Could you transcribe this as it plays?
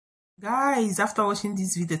Guys, after watching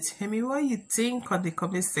this video, tell me what you think on the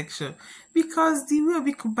comment section. Because the way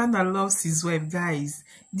Obi Cubana loves his wife, guys,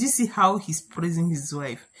 do you see how he's praising his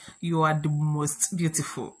wife? You are the most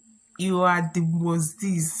beautiful. You are the most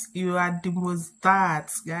this. You are the most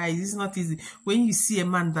that. Guys, it's not easy. When you see a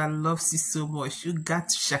man that loves you so much, you got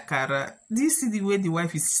to shakara. Do you see the way the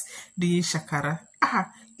wife is doing shakara?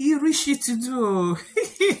 He reach you to do.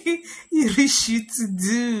 He reach you to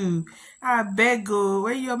do. I beg you,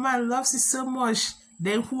 when your man loves you so much,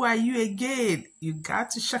 then who are you again? You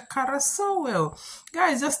got to shakara so well.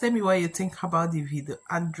 Guys, just tell me what you think about the video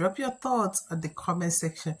and drop your thoughts on the comment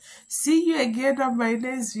section. See you again on my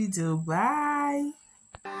next video. Bye.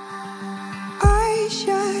 I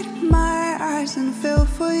shut my eyes and fell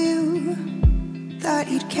for you. Thought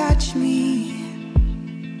you'd catch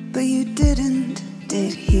me, but you didn't,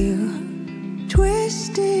 did you?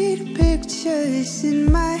 Twisted pictures in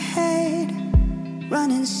my head,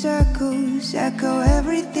 running circles, echo